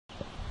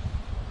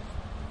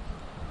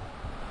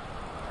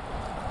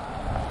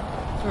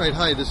Right,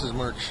 hi, this is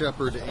Mark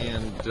Shepard,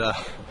 and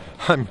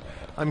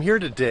I'm here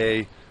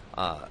today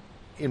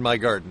in my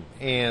garden,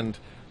 and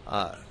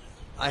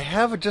I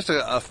have just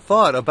a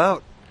thought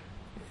about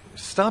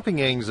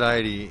stopping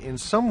anxiety. In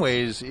some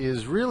ways,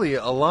 is really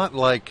a lot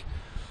like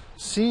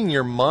seeing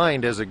your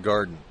mind as a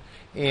garden.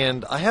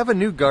 And I have a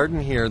new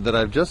garden here that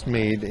I've just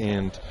made,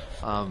 and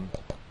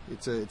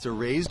it's a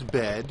raised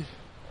bed.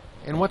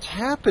 And what's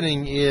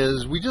happening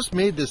is we just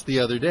made this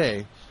the other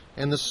day,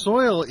 and the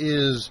soil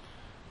is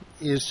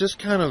just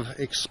kind of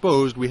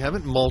exposed. We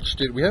haven't mulched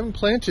it. We haven't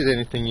planted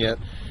anything yet.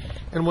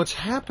 And what's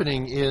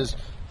happening is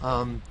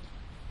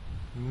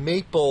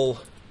maple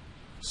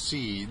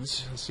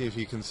seeds. Let's see if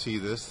you can see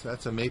this.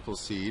 That's a maple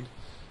seed.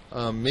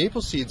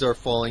 Maple seeds are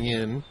falling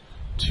in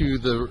to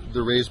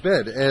the raised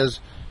bed, as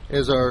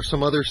are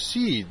some other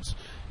seeds.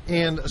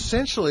 And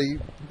essentially,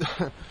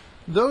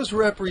 those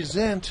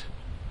represent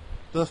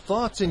the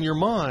thoughts in your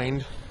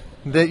mind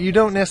that you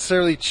don't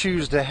necessarily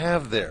choose to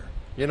have there.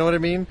 You know what I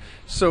mean?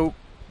 So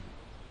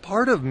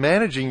part of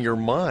managing your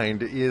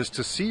mind is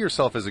to see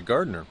yourself as a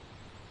gardener,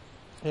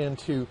 and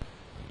to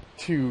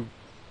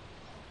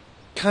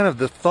kind of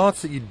the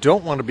thoughts that you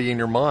don't want to be in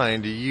your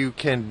mind, you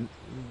can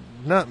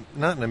not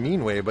in a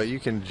mean way, but you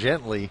can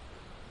gently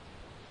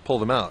pull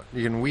them out.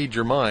 You can weed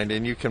your mind,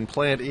 and you can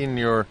plant in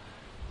your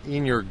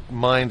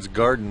mind's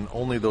garden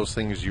only those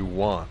things you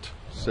want.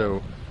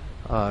 So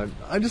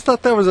I just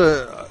thought that was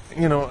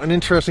an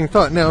interesting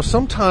thought. Now,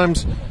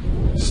 sometimes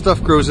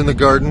stuff grows in the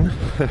garden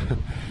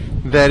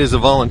that is a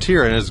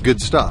volunteer and is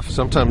good stuff.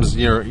 Sometimes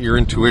your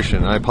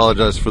intuition. I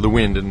apologize for the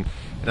wind, and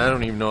I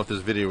don't even know if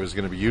this video is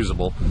going to be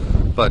usable.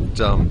 But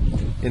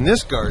in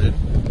this garden,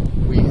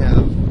 we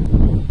have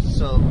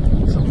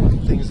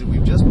some things that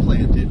we've just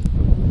planted,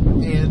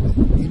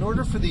 and in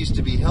order for these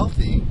to be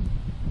healthy,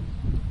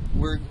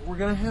 we're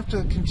going to have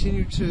to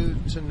continue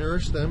to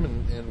nourish them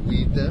and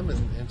weed them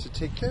and to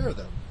take care of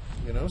them.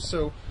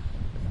 So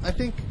I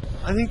think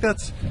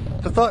that's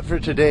the thought for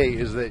today,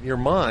 is that your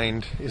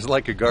mind is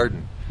like a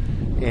garden,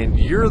 and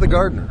you're the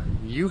gardener.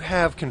 You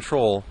have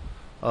control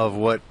of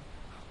what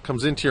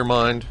comes into your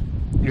mind.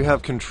 You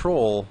have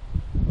control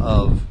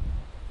of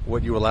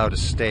what you allow to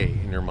stay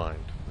in your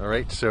mind. All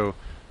right, so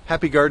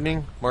happy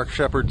gardening. Mark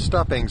Shepard.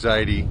 Stop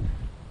anxiety.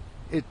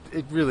 It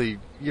really,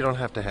 you don't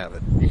have to have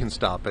it. You can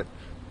stop it.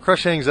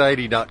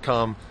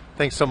 CrushAnxiety.com.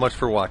 Thanks so much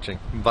for watching.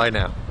 Bye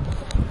now.